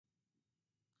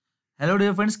Hello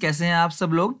dear friends, कैसे हैं आप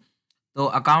सब लोग। तो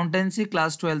अकाउंटेंसी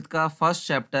क्लास 12th का फर्स्ट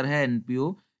चैप्टर है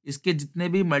एनपीओ। इसके जितने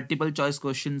भी मल्टीपल चॉइस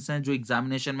क्वेश्चंस हैं जो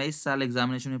एग्जामिनेशन में इस साल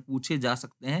एग्जामिनेशन में पूछे जा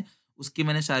सकते हैं, उसकी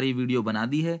मैंने सारी वीडियो बना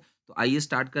दी है। तो आइए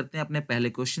स्टार्ट करते हैं अपने पहले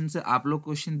क्वेश्चन से। आप लोग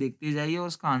क्वेश्चन देखते जाइए और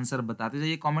उसका आंसर बताते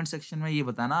जाइए। कॉमेंट सेक्शन में ये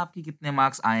बताना आपकी कितने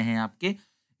मार्क्स आए हैं आपके।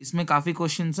 इसमें काफ़ी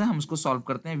क्वेश्चन हैं, हम उसको सॉल्व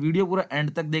करते हैं। वीडियो पूरा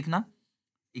एंड तक देखना,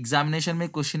 एग्जामिनेशन में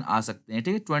क्वेश्चन आ सकते हैं।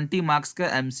 ठीक है, 20 मार्क्स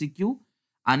का एमसीक्यू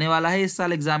आने वाला है इस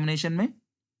साल एग्जामिनेशन में,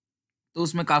 तो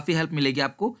उसमें काफ़ी हेल्प मिलेगी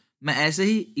आपको। मैं ऐसे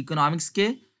ही इकोनॉमिक्स के,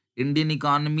 इंडियन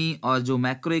इकोनॉमी और जो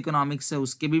मैक्रो इकोनॉमिक्स है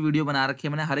उसके भी वीडियो बना रखे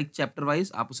हैं मैंने, हर एक चैप्टर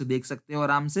वाइज आप उसे देख सकते हो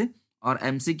आराम से। और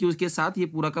एमसीक्यूज के साथ ये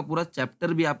पूरा का पूरा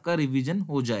चैप्टर भी आपका रिवीजन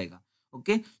हो जाएगा।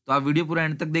 ओके, तो आप वीडियो पूरा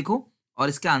एंड तक देखो और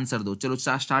इसके आंसर दो। चलो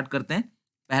स्टार्ट करते हैं।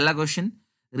 पहला question,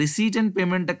 receipt and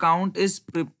payment account is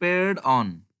prepared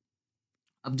on.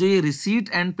 अब जो ये रिसीट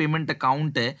एंड पेमेंट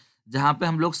अकाउंट है, जहां पे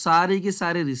हम लोग सारे के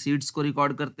सारे रिसीट्स को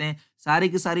रिकॉर्ड करते हैं, सारी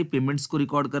की सारी पेमेंट्स को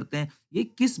रिकॉर्ड करते हैं, ये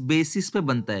किस बेसिस पे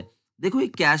बनता है। देखो, ये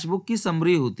कैश बुक की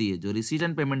समरी होती है। जो रिसीट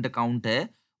एंड पेमेंट अकाउंट है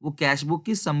वो कैश बुक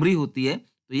की समरी होती है।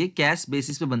 तो ये कैश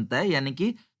बेसिस पे बनता है, यानी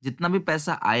कि जितना भी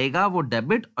पैसा आएगा वो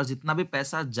डेबिट और जितना भी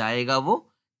पैसा जाएगा वो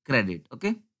क्रेडिट।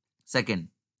 ओके, सेकेंड,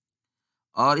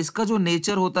 और इसका जो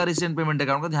नेचर होता है रिसीट एंड पेमेंट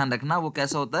अकाउंट का, ध्यान रखना वो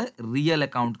कैसा होता है, रियल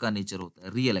अकाउंट का नेचर होता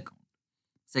है, real account.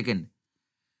 Second,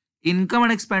 income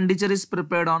and expenditure is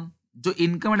prepared on. जो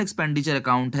इनकम एंड एक्सपेंडिचर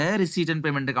अकाउंट है रिसीट एंड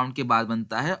पेमेंट अकाउंट के बाद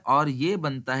बनता है, और ये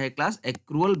बनता है क्लास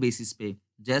एक्रूअल बेसिस पे।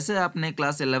 जैसे आपने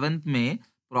क्लास 11th में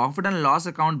प्रॉफिट एंड लॉस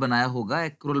अकाउंट बनाया होगा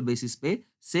एक्रूअल बेसिस पे,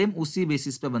 सेम उसी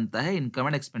बेसिस पे बनता है इनकम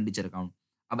एंड एक्सपेंडिचर अकाउंट।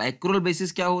 अब एक्रूअल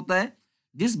बेसिस क्या होता है,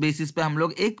 जिस बेसिस पे हम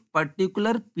लोग एक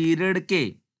पर्टिकुलर पीरियड के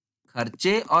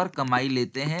खर्चे और कमाई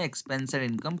लेते हैं, expense and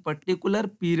income particular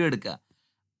period का।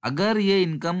 अगर ये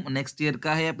इनकम नेक्स्ट ईयर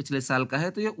का है या पिछले साल का है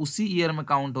तो ये उसी ईयर में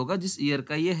काउंट होगा जिस ईयर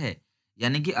का ये है।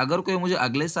 यानी कि अगर कोई मुझे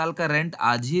अगले साल का रेंट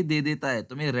आज ही दे देता है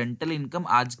तो मैं रेंटल इनकम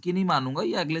आज की नहीं मानूंगा,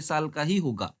 ये अगले साल का ही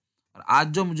होगा। और आज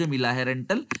जो मुझे मिला है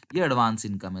रेंटल, ये एडवांस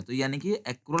इनकम है। तो यानी कि ये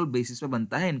एक्रूअल बेसिस पे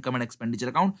बनता है इनकम एंड एक्सपेंडिचर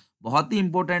अकाउंट। बहुत ही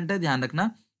इंपॉर्टेंट है, ध्यान रखना।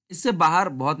 इससे बाहर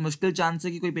बहुत मुश्किल चांस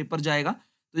है कि कोई पेपर जाएगा,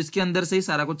 तो इसके अंदर से ही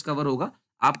सारा कुछ कवर होगा।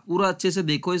 आप पूरा अच्छे से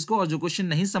देखो इसको, और जो क्वेश्चन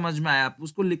नहीं समझ में आया आप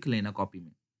उसको लिख लेना कॉपी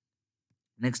में।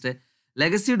 नेक्स्ट है,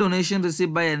 legacy donation receive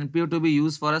by NPO to be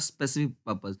use for a specific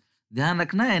purpose. ध्यान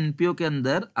रखना, एनपीओ के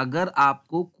अंदर अगर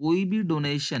आपको कोई भी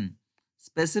डोनेशन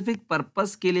स्पेसिफिक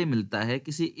पर्पस के लिए मिलता है,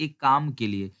 किसी एक काम के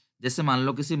लिए, जैसे मान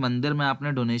लो किसी मंदिर में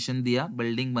आपने डोनेशन दिया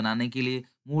बिल्डिंग बनाने के लिए,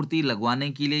 मूर्ति लगवाने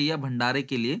के लिए या भंडारे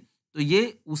के लिए, तो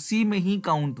ये उसी में ही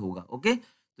काउंट होगा। ओके,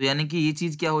 तो यानी कि ये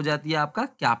चीज क्या हो जाती है, आपका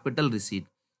कैपिटल रिसीट।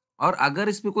 और अगर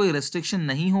इस पे कोई रेस्ट्रिक्शन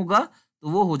नहीं होगा तो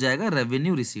वो हो जाएगा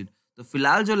रेवेन्यू रिसीट। तो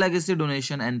फिलहाल जो लेगेसी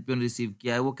डोनेशन एनपीओ ने रिसीव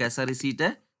किया है वो कैसा रिसीट है,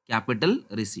 capital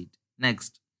receipt.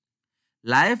 Next,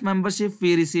 life membership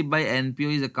fee receive by NPO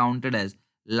is accounted as.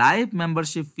 Life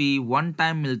membership fee one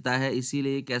time मिलता है,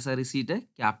 इसीलिए कैसा रिसीट है,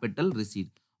 कैपिटल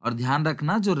रिसीट। और ध्यान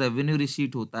रखना, जो रेवेन्यू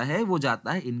रिसीट होता है वो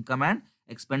जाता है इनकम एंड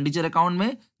एक्सपेंडिचर अकाउंट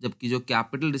में, जबकि जो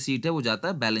कैपिटल रिसीट है वो जाता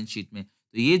है बैलेंस शीट में।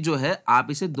 तो ये जो है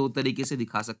आप इसे दो तरीके से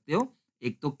दिखा सकते हो।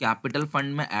 एक तो कैपिटल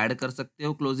फंड में ऐड कर सकते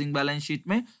हो क्लोजिंग बैलेंस शीट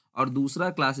में, और दूसरा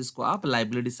क्लास इसको आप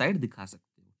लाइबिलिटी साइड दिखा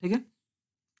सकते हो। ठीक है,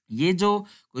 ये जो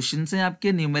क्वेश्चन है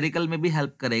आपके न्यूमेरिकल में भी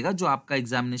हेल्प करेगा। जो आपका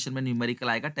एग्जामिनेशन में न्यूमेरिकल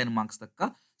आएगा 10 मार्क्स तक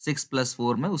का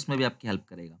 6+4 में, उसमें भी आपकी हेल्प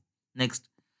करेगा। नेक्स्ट,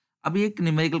 अभी एक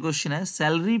न्यूमेरिकल क्वेश्चन है,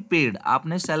 सैलरी पेड।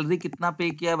 आपने सैलरी कितना पे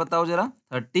किया है बताओ जरा,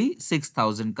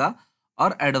 36,000 का,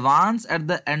 और advance at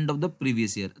the end of the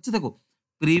previous year. अच्छा देखो,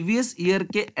 प्रीवियस ईयर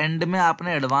के एंड में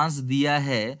आपने एडवांस दिया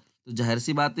है, तो जाहिर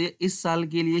सी बात है इस साल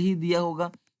के लिए ही दिया होगा।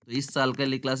 तो इस साल का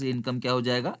लिए क्लास इनकम क्या हो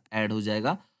जाएगा, ऐड हो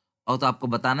जाएगा। और तो आपको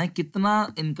बताना है कितना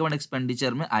इनकम एंड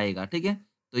एक्सपेंडिचर में आएगा। ठीक है,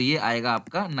 तो ये आएगा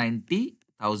आपका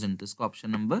 90,000। तो इसको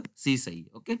ऑप्शन नंबर सी सही है।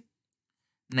 Okay,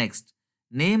 next,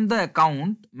 name the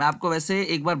account. मैं आपको वैसे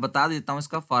एक बार बता देता हूँ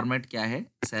इसका फॉर्मेट क्या है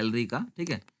सैलरी का। ठीक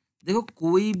है, देखो,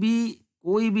 कोई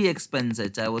भी एक्सपेंस है,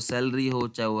 चाहे वो सैलरी हो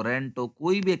चाहे वो रेंट हो,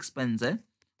 कोई भी एक्सपेंस है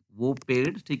वो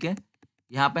पेड। ठीक है,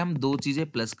 यहाँ पे हम दो चीजें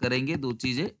प्लस करेंगे, दो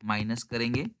चीजें माइनस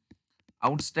करेंगे।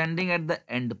 Outstanding at the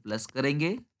end plus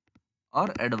करेंगे,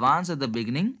 और advance at the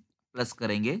beginning plus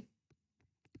करेंगे।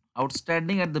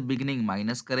 Outstanding at the beginning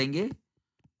minus करेंगे,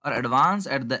 और एडवांस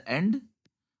एट द एंड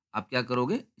आप क्या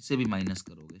करोगे, इसे भी माइनस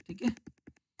करोगे। ठीक है,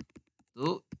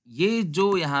 तो ये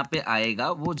जो यहाँ पे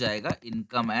आएगा वो जाएगा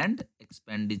इनकम एंड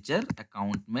एक्सपेंडिचर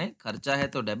अकाउंट में। खर्चा है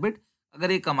तो डेबिट,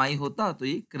 अगर ये कमाई होता तो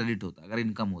ये क्रेडिट होता, अगर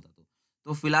इनकम होता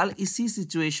तो फिलहाल इसी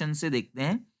सिचुएशन से देखते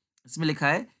हैं। इसमें लिखा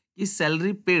है कि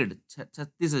सैलरी पेड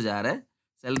 36,000 है।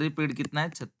 सैलरी पेड कितना है,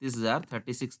 36,000,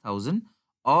 36,000।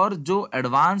 और जो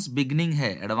एडवांस बिगनिंग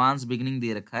है, एडवांस बिगनिंग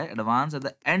दे रखा है, advance at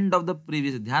the end of the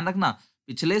previous. ध्यान रखना,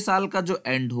 पिछले साल का जो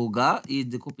एंड होगा, ये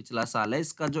देखो पिछला साल है,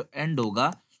 इसका जो एंड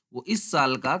होगा वो इस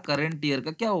साल का करंट ईयर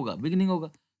का क्या होगा, बिगिनिंग होगा।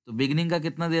 तो बिगिनिंग का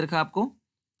कितना दे रखा है आपको,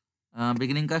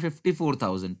 बिगिनिंग का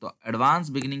 54,000, तो एडवांस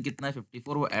बिगिनिंग कितना है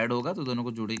 54, वो ऐड होगा तो दोनों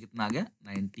को जोड़े कितना आ गया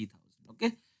 90,000। ओके,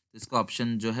 तो इसका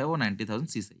ऑप्शन जो है वो 90,000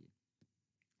 सी सही है।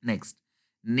 Next,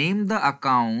 name the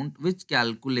account which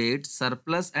calculate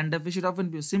surplus and deficit of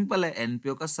NPO. Simple है,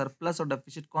 एनपीओ का सरप्लस और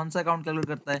डेफिसिट कौन सा अकाउंट कैलकुलेट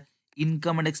करता है,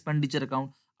 इनकम एंड एक्सपेंडिचर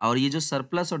अकाउंट। और ये जो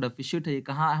सरप्लस और डेफिसिट है ये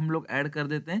कहाँ हम लोग ऐड कर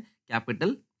देते हैं,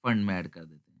 कैपिटल फंड में ऐड कर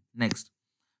देते हैं। Next,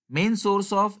 main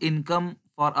source of income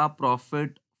for a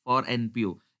profit for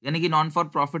NPO, यानी कि नॉन फॉर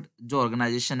प्रॉफिट जो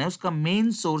ऑर्गेनाइजेशन है उसका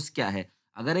मेन सोर्स क्या है।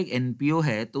 अगर एक एनपीओ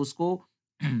है तो उसको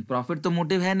प्रॉफिट तो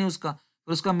मोटिव है नहीं उसका,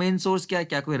 फिर उसका मेन सोर्स क्या है,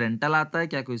 क्या कोई रेंटल आता है,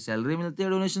 क्या कोई सैलरी मिलती है,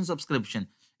 donation subscription.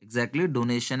 Exactly,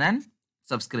 donation and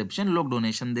subscription, लोग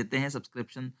डोनेशन देते हैं,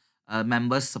 सब्सक्रिप्शन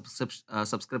मेंबर्स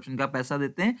सब्सक्रिप्शन का पैसा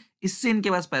देते हैं, इससे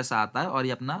इनके पास पैसा आता है और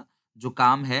ये अपना जो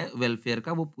काम है वेलफेयर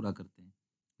का वो पूरा करते हैं।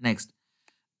 Next,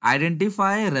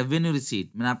 identify revenue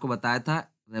receipt. मैंने आपको बताया था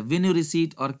रेवेन्यू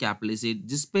रिसीट और कैपिटल रिसीट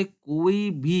जिसपे कोई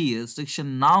भी रिस्ट्रिक्शन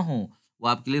ना हो वो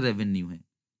आपके लिए रेवेन्यू है।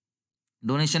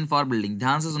 डोनेशन फॉर बिल्डिंग,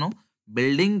 ध्यान से सुनो,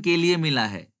 बिल्डिंग के लिए मिला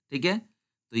है, ठीक है,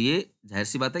 तो ये जाहिर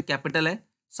सी बात है कैपिटल है।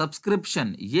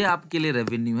 सब्सक्रिप्शन ये आपके लिए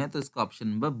रेवेन्यू है, तो इसका ऑप्शन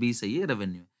नंबर बी सही है,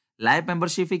 रेवेन्यू। लाइफ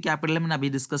मेंबरशिप ही कैपिटल है, मैंने अभी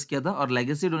डिस्कस किया था। और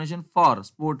legacy donation for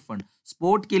sport fund,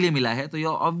 sport के लिए मिला है, तो ये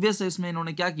ऑब्वियस है, इसमें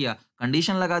इन्होंने क्या किया,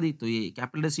 कंडीशन लगा दी, तो ये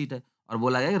कैपिटल रिसीट है। और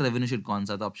बोला गया रेवेन्यू शीट कौन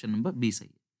सा, तो ऑप्शन नंबर बी सही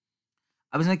है।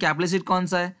 अब इसमें कैपिटल रिसीट कौन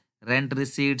सा है, rent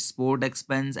receipt, sport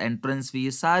expense, entrance fee,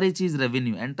 ये सारी चीज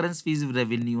रेवेन्यू, एंट्रेंस फीस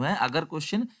रेवेन्यू है। अगर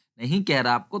क्वेश्चन नहीं कह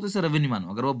रहा आपको तो इसे रेवेन्यू मानो,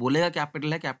 अगर वो बोलेगा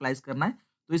कैपिटल है, कैपिटलाइज करना है,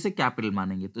 तो इसे कैपिटल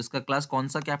मानेंगे। तो इसका क्लास कौन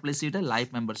सा कैपिटल रिसीट है,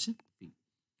 लाइफ मेंबरशिप फी।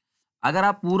 अगर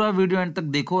आप पूरा वीडियो एंड तक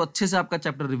देखो, अच्छे से आपका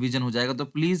चैप्टर रिवीजन हो जाएगा, तो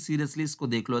प्लीज सीरियसली इसको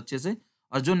देख लो अच्छे से।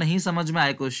 और जो नहीं समझ में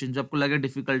आए क्वेश्चन, जो आपको लगे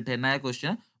डिफिकल्ट है, नया क्वेश्चन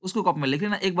है, उसको कॉपी में लिख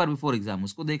लेना, एक बार बिफोर एग्जाम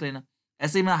उसको देख लेना।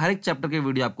 ऐसे ही मैं हर एक चैप्टर के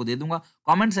वीडियो आपको दे दूंगा।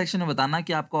 कमेंट सेक्शन में बताना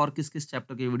कि आपको और किस किस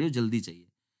चैप्टर के वीडियो जल्दी चाहिए।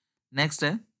 नेक्स्ट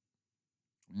है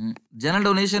general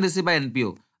donation receive by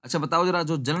NPO. अच्छा बताओ जरा,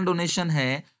 जो जनरल डोनेशन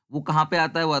है वो कहाँ पे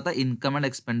आता है, वो आता है इनकम एंड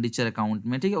एक्सपेंडिचर अकाउंट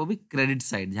में, ठीक है, वो भी क्रेडिट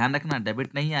साइड। ध्यान रखना,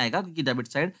 डेबिट नहीं आएगा, क्योंकि डेबिट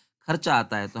साइड खर्चा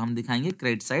आता है, तो हम दिखाएंगे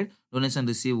क्रेडिट साइड, डोनेशन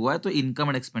रिसीव हुआ है तो इनकम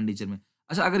एंड एक्सपेंडिचर में।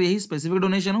 अच्छा, अगर यही स्पेसिफिक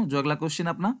डोनेशन हो, जो अगला क्वेश्चन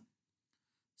अपना,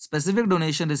 specific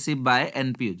donation receive by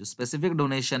NPO, जो स्पेसिफिक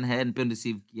डोनेशन है एनपीओ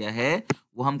रिसीव किया है,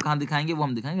 वो हम कहाँ दिखाएंगे, वो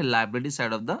हम दिखाएंगे liability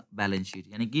side of the balance sheet.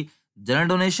 यानी कि जनरल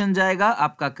डोनेशन जाएगा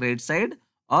आपका क्रेडिट साइड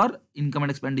और इनकम एंड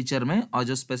एक्सपेंडिचर में, और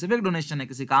जो स्पेसिफिक डोनेशन है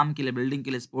किसी काम के लिए, बिल्डिंग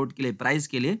के लिए, स्पोर्ट के लिए, प्राइस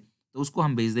के लिए, तो उसको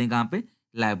हम भेज देंगे कहाँ पे,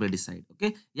 लायबिलिटी साइड। ओके,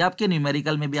 ये आपके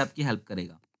न्यूमेरिकल में भी आपकी हेल्प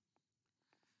करेगा।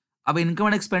 अब इनकम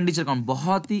एंड एक्सपेंडिचर अकाउंट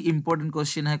बहुत ही इंपॉर्टेंट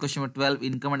क्वेश्चन है, question number 12।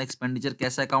 Income and expenditure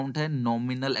कैसा अकाउंट है,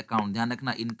 नॉमिनल अकाउंट। ध्यान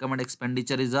रखना, income and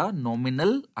expenditure is a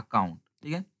nominal account,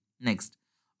 ठीक है। नेक्स्ट,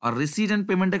 और रिसीट एंड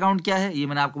पेमेंट अकाउंट क्या है, ये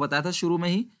मैंने आपको बताया था शुरू में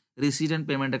ही। रिसीट एंड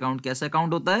पेमेंट अकाउंट कैसा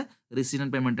अकाउंट होता है, receipt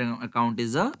and payment account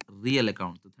is a real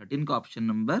account. तो 13 का ऑप्शन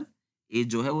नंबर ए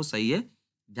जो है वो सही है।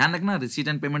 ध्यान रखना, receipt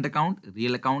and payment account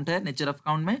real account है नेचर ऑफ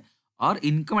अकाउंट में, और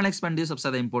इनकम एंड एक्सपेंडिचर सबसे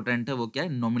ज्यादा इंपॉर्टेंट है, वो क्या है,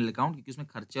 नॉमिनल अकाउंट, क्योंकि उसमें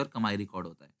खर्चे और कमाई रिकॉर्ड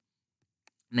होता है।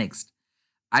 Next,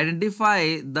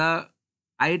 identify the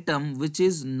item which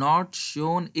is not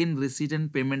shown in receipt and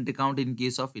payment account in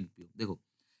case of इनपीओ। देखो,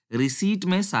 रिसीट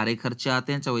में सारे खर्चे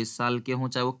आते हैं, चाहे वो इस साल के हों,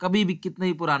 चाहे वो कभी भी कितने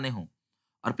ही पुराने हों,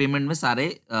 और पेमेंट में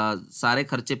सारे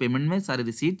खर्चे पेमेंट में, सारे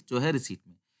रिसीट जो है रिसीट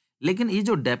में। लेकिन ये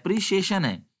जो डेप्रिशिएशन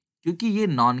है, क्योंकि ये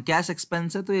नॉन कैश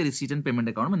एक्सपेंस है, तो ये रिसीट एंड पेमेंट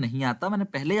अकाउंट में नहीं आता। मैंने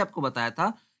पहले ही आपको बताया था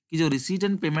कि जो रिसीट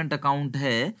एंड पेमेंट अकाउंट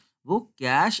है वो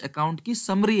कैश अकाउंट की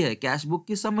समरी है, कैश बुक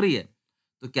की समरी है।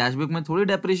 तो कैश बुक में थोड़ी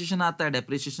डेप्रिसिएशन आता है,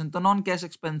 डेप्रिसिएशन तो नॉन कैश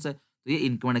एक्सपेंस है, तो ये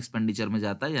इनकम एंड एक्सपेंडिचर में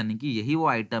जाता है। यानी कि यही वो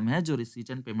आइटम है जो रिसीट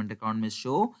एंड पेमेंट अकाउंट में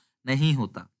शो नहीं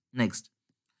होता। Next,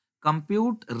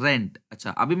 compute rent.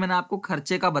 अच्छा, अभी मैंने आपको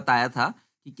खर्चे का बताया था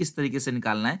कि किस तरीके से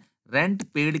निकालना है। रेंट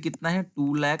पेड कितना है,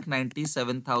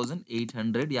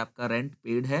 2,97,800, ये आपका रेंट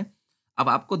पेड है। अब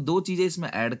आपको दो चीजें इसमें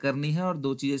ऐड करनी है और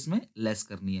दो चीजें इसमें लेस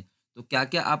करनी है। तो क्या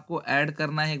क्या आपको ऐड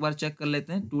करना है, एक बार चेक कर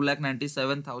लेते हैं।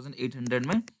 2,97,800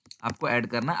 में आपको ऐड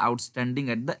करना है आउटस्टैंडिंग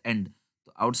एट द एंड।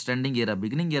 तो आउटस्टैंडिंग ये रहा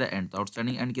बिगिनिंग, ये रहा एंड, तो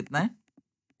आउटस्टैंडिंग एंड कितना है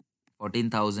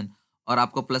 14,000। और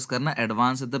आपको प्लस करना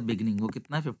एडवांस एट द बिगिनिंग, वो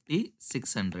कितना है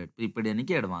 5,600, प्रीपेड यानी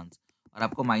कि एडवांस। और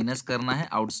आपको माइनस करना है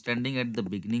आउटस्टैंडिंग एट द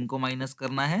बिगिनिंग को माइनस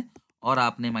करना है, और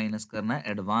आपने माइनस करना है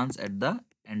एडवांस एट द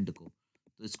एंड को।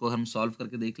 तो इसको हम सॉल्व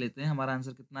करके देख लेते हैं, हमारा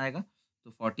आंसर कितना आएगा।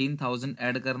 तो 14,000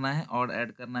 ऐड करना है, और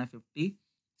ऐड करना है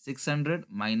 5,600,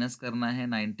 माइनस करना है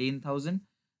 19,000,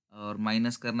 और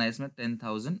माइनस करना है इसमें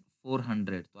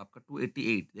 10,400, तो आपका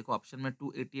 288। देखो ऑप्शन में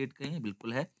 288 कहीं है,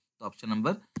 बिल्कुल है, तो ऑप्शन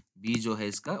नंबर बी जो है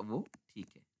इसका वो ठीक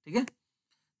है, ठीक है।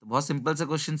 तो बहुत सिंपल से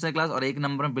क्वेश्चन है क्लास, और 1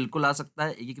 नंबर में बिल्कुल आ सकता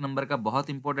है। 1-1 नंबर का बहुत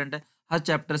इंपॉर्टेंट है। हर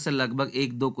चैप्टर से लगभग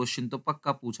 1-2 क्वेश्चन तो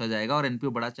पक्का पूछा जाएगा, और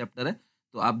एनपीओ बड़ा चैप्टर है,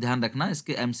 तो आप ध्यान रखना,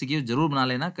 इसके एमसीक्यू जरूर बना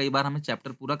लेना। कई बार हमें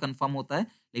चैप्टर पूरा कंफर्म होता है,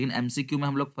 लेकिन एमसीक्यू में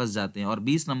हम लोग फंस जाते हैं, और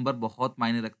 20 नंबर बहुत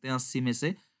मायने रखते हैं 80 में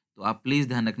से। तो आप प्लीज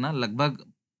ध्यान रखना, लगभग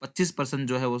 25%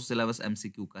 जो है वो सिलेबस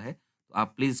एमसीक्यू का है। तो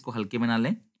आप प्लीज इसको हल्के में ना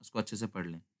लें, उसको अच्छे से पढ़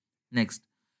लें। Next,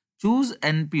 choose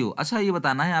NPO. अच्छा, ये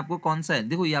बताना है आपको कौन सा है।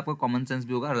 देखो, ये आपका कॉमन सेंस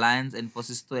भी होगा। रिलायंस,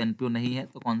 इन्फोसिस तो एनपीओ नहीं है,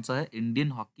 तो कौन सा है?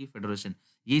 Indian hockey federation.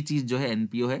 ये चीज जो है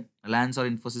एनपीओ है। रिलायंस और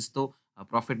इन्फोसिस तो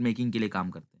प्रॉफिट मेकिंग के लिए काम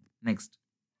करते हैं। नेक्स्ट,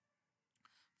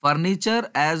 फर्नीचर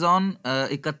एज ऑन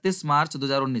 31 मार्च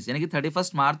 2019, यानी कि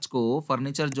 31 मार्च को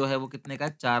फर्नीचर जो है वो कितने का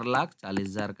है?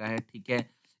 4,40,000 का है। ठीक है,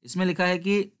 इसमें लिखा है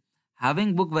कि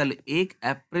हैविंग बुक वैल्यू, 1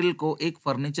 अप्रैल को एक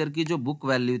फर्नीचर की जो बुक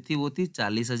वैल्यू थी वो थी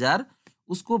 40,000,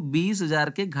 उसको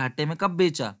 20,000 के घाटे में कब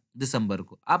बेचा? दिसंबर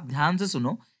को। आप ध्यान से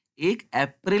सुनो, 1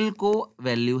 अप्रैल को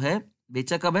वैल्यू है,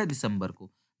 बेचा कब है? दिसंबर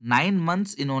को। 9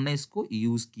 मंथ्स इन्होंने इसको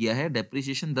यूज किया है,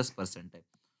 डेप्रिसिएशन 10% है।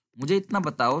 मुझे इतना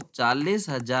बताओ,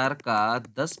 40,000 का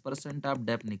 10% आप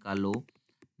डेप निकालो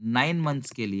 9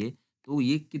 मंथ्स के लिए, तो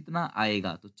ये कितना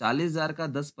आएगा? तो 40,000 का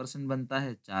 10% बनता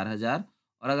है 4,000,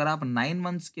 और अगर आप 9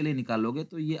 मंथ्स के लिए निकालोगे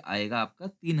तो ये आएगा आपका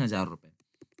 3,000 रुपए।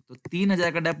 तो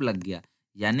 3,000 का डेप लग गया,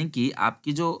 यानी कि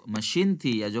आपकी जो मशीन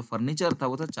थी या जो फर्नीचर था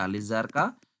वो था 40,000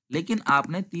 का, लेकिन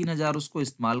आपने 3,000 उसको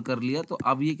इस्तेमाल कर लिया, तो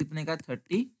अब ये कितने का?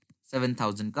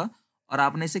 37,000 का। और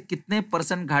आपने इसे कितने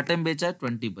परसेंट घाटे में बेचा है?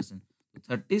 20%। तो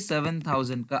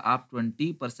 37,000 का आप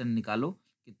 20% निकालो,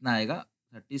 कितना आएगा?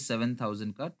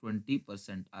 37,000 का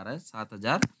 20% आ रहा है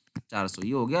 7,400।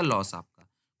 ये हो गया लॉस आपका।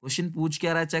 क्वेश्चन पूछ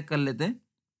क्या रहा है, चेक कर लेते हैं।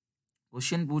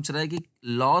 क्वेश्चन पूछ रहा है कि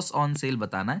लॉस ऑन सेल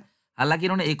बताना है। हालांकि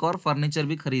इन्होंने एक और फर्नीचर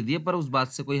भी खरीदी है, पर उस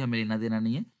बात से कोई हमें लेना देना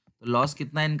नहीं है। तो लॉस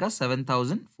कितना है इनका?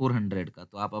 7,400 का।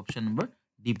 तो आप ऑप्शन नंबर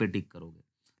डी पे टिक करोगे।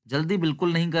 जल्दी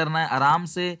बिल्कुल नहीं करना है, आराम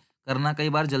से करना। कई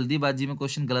बार जल्दीबाजी में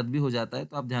क्वेश्चन गलत भी हो जाता है,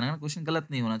 तो आप ध्यान रखना, क्वेश्चन गलत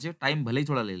नहीं होना चाहिए, टाइम भले ही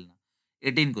थोड़ा ले लेना।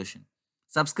 18 question,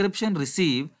 subscription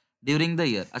receive during the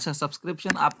year. अच्छा,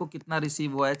 सब्सक्रिप्शन आपको कितना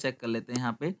रिसीव हुआ है, चेक कर लेते हैं।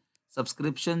 यहाँ पे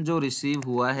सब्सक्रिप्शन जो रिसीव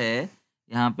हुआ है,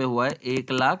 यहाँ पे हुआ है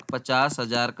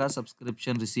 1,50,000 का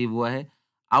सब्सक्रिप्शन रिसीव हुआ है।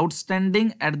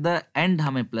 आउटस्टैंडिंग एट द एंड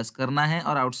हमें प्लस करना है,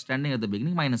 और outstanding at the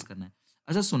beginning minus करना है।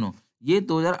 अच्छा सुनो, ये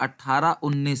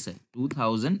 2018-19 है,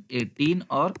 2018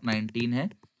 और 19 है।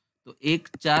 तो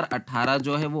 1/4/18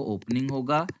 जो है वो ओपनिंग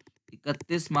होगा,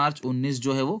 31 मार्च 19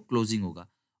 जो है वो क्लोजिंग होगा।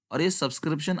 और ये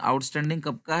सब्सक्रिप्शन आउटस्टैंडिंग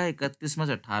कब का है? 31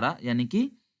 मार्च 18, यानी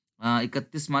कि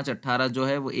 31 मार्च 18 जो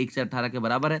है वो 1/18 के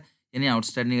बराबर है, यानी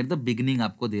आउटस्टैंडिंग एट द बिगिनिंग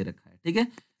आपको दे रखा है। ठीक है,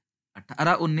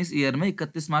 18-19 ईयर में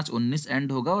 31 मार्च 19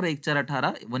 एंड होगा, और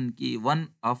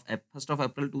 1/4/18 फर्स्ट ऑफ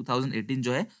अप्रैल 2018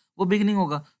 जो है वो बिगिनिंग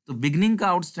होगा। तो बिगिनिंग का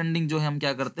आउटस्टैंडिंग जो है हम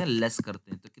क्या करते हैं? लेस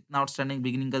करते हैं। तो कितना आउटस्टैंडिंग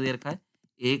बिगिनिंग का दे रखा है?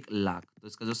 1,00,000। तो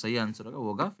इसका जो सही आंसर होगा वो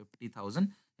होगा 50,000,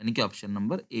 यानी कि ऑप्शन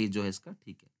नंबर ए जो है इसका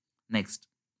ठीक है। Next,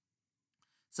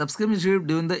 subscription received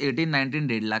during the 18-19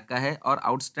 1,50,000 का है, और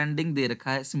आउटस्टैंडिंग दे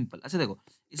रखा है सिंपल। अच्छा देखो,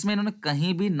 इसमें इन्होंने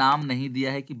कहीं भी नाम नहीं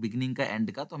दिया है कि बिगिनिंग का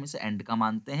एंड का, तो हम इसे एंड का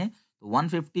मानते हैं। तो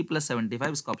 150 प्लस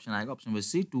 75, इसका ऑप्शन आएगा, option number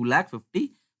C,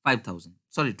 2,55,000,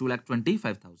 sorry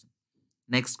 2,25,000।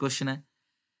 Next question है,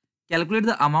 calculate the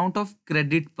amount of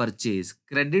credit purchase.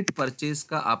 Credit purchase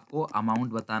का आपको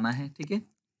अमाउंट बताना है। ठीक है,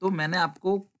 तो मैंने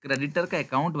आपको क्रेडिटर का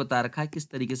अकाउंट बता रखा है, किस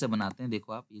तरीके से बनाते हैं।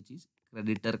 देखो आप ये चीज,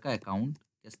 क्रेडिटर का अकाउंट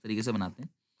किस तरीके से बनाते हैं।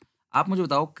 आप मुझे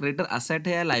बताओ, क्रेडिटर असेट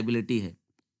है या लाइबिलिटी है?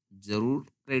 जरूर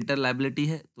क्रेडिटर लाइबिलिटी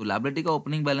है, तो लाइबिलिटी का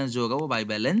ओपनिंग बैलेंस जो होगा वो बाय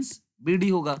बैलेंस बीडी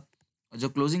होगा, और जो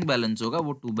क्लोजिंग बैलेंस होगा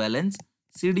वो टू बैलेंस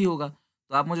सीडी होगा।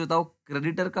 तो आप मुझे बताओ,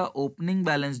 क्रेडिटर का ओपनिंग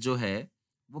बैलेंस जो है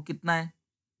वो कितना है?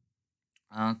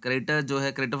 क्रेडिटर जो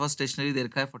है, क्रेडिटर फॉर स्टेशनरी दे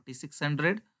रखा है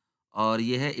 4600, और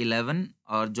ये है 11,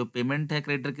 और जो पेमेंट है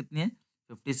क्रेडिटर कितनी है?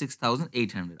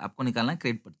 56,800। आपको निकालना है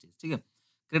क्रेडिट परचेज। ठीक है,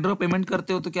 क्रेडिटर को पेमेंट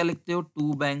करते हो तो क्या लिखते हो?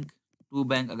 To bank.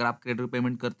 अगर आप क्रेडिटर को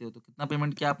पेमेंट करते हो तो कितना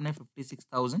पेमेंट किया आपने?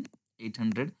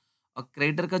 56,800। और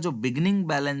क्रेडिटर का जो बिगनिंग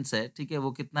बैलेंस है, ठीक है,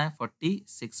 वो कितना है?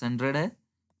 4600 है,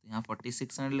 तो यहाँ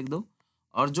 4600 लिख दो।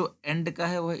 और जो एंड का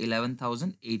है वो है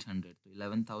 11,800, तो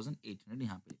 11,800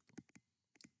 यहाँ पे लिख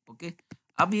दो। ओके,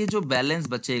 अब ये जो बैलेंस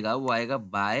बचेगा वो आएगा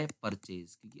बाय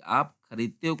परचेज, क्योंकि आप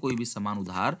खरीदते हो कोई भी सामान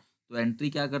उधार, तो एंट्री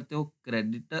क्या करते हो?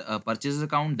 Credit purchase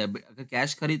account debit. अगर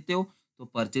कैश खरीदते हो तो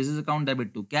purchases account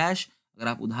debit to cash, अगर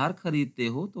आप उधार खरीदते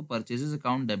हो तो purchases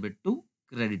account debit to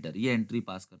creditor, ये एंट्री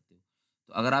पास करते हो।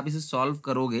 तो अगर आप इसे सॉल्व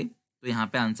करोगे तो यहाँ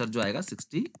पे आंसर जो आएगा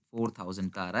 64,000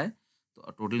 का आ रहा है।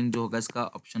 तो टोटलिंग जो होगा इसका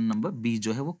ऑप्शन नंबर बी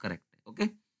जो है वो करेक्ट है। ओके,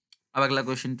 अब अगला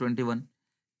क्वेश्चन 21,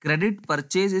 क्रेडिट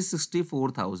परचेज इज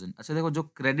 64,000। अच्छा देखो, जो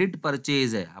क्रेडिट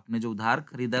परचेज है, आपने जो उधार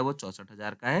खरीदा है वो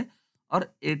 64,000 का है,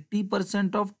 और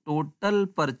 80% ऑफ टोटल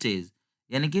परचेज,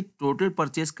 यानी कि टोटल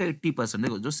परचेज का 80%।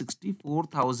 देखो जो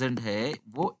 64,000 है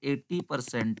वो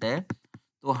 80% है,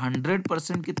 तो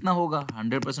 100% कितना होगा?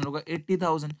 100% होगा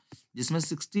 80,000, जिसमें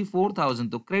 64,000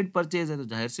 तो क्रेडिट परचेज है, तो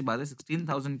जाहिर सी बात है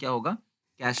 16,000 क्या होगा?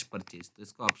 Cash purchase. तो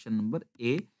इसका option number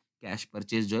A cash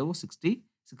purchase जो है वो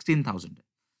 16,000 है।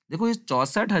 देखो ये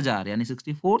 64,000 यानी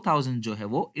 64,000 जो है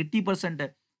वो 80% है,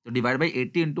 तो डिवाइड बाई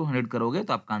 80 इंटू 100 करोगे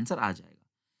तो आपका आंसर आ जाएगा।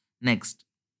 Next,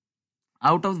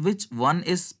 out of which one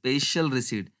is special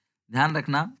receipt. ध्यान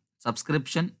रखना,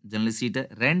 सब्सक्रिप्शन जनरल रिसीट है,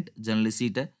 रेंट जनरल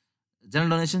रिसीट है, general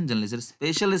donation general receipt,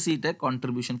 special receipt है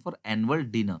कंट्रीब्यूशन फॉर एनुअल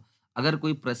डिनर। अगर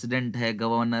कोई प्रेसिडेंट है,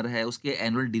 गवर्नर है, उसके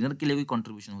एनुअल डिनर के लिए कोई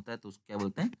कंट्रीब्यूशन होता है तो उसको क्या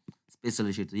बोलते हैं? Special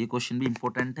receipt. तो ये क्वेश्चन भी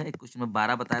इंपॉर्टेंट है। एक क्वेश्चन में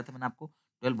 12 बताया था मैंने आपको,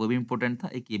 12 वो भी इंपॉर्टेंट था,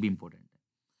 एक ये भी इंपॉर्टेंट है।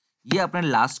 ये अपना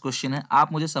लास्ट क्वेश्चन है।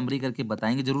 आप मुझे समरी करके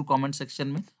बताएंगे जरूर कमेंट सेक्शन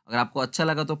में। अगर आपको अच्छा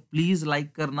लगा तो प्लीज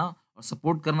लाइक करना और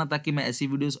सपोर्ट करना, ताकि मैं ऐसी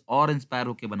वीडियोस और इंस्पायर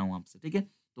होकर बनाऊं आपसे, ठीक है?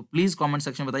 तो प्लीज कमेंट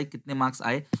सेक्शन में बताइए कितने मार्क्स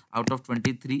आए आउट ऑफ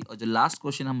 23। और जो लास्ट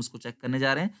क्वेश्चन हम उसको चेक करने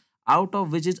जा रहे हैं, out of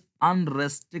which is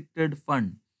unrestricted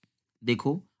fund.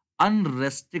 देखो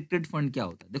अनरेस्ट्रिक्टेड फंड क्या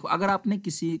होता है? देखो अगर आपने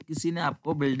किसी किसी ने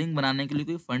आपको बिल्डिंग बनाने के लिए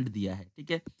कोई फंड दिया है,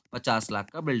 ठीक है, 50 लाख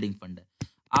का बिल्डिंग फंड है,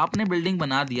 आपने बिल्डिंग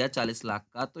बना दिया 40 लाख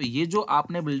का, तो ये जो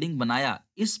आपने बिल्डिंग बनाया,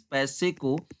 इस पैसे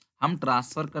को हम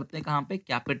ट्रांसफर करते हैं कहाँ पे?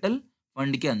 कैपिटल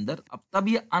फंड के अंदर। अब तब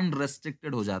ये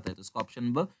अनरेस्ट्रिक्टेड हो जाता है, तो इसका ऑप्शन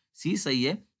नंबर सी सही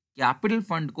है। कैपिटल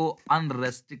फंड को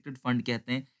अनरेस्ट्रिक्टेड फंड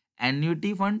कहते हैं।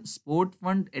 Annuity fund, sport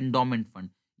fund, endowment fund,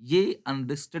 ये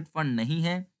अनरेस्ट्रिक्टेड फंड नहीं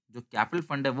है। जो कैपिटल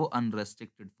फंड है वो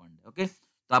अनरेस्ट्रिक्टेड फंड है। ओके,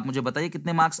 तो आप मुझे बताइए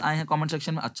कितने मार्क्स आए हैं कमेंट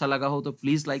सेक्शन में। अच्छा लगा हो तो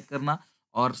प्लीज लाइक करना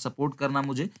और सपोर्ट करना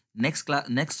मुझे।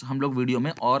 नेक्स्ट हम लोग वीडियो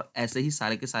में और ऐसे ही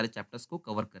सारे के सारे चैप्टर्स को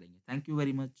कवर करेंगे। Thank you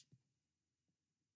very much.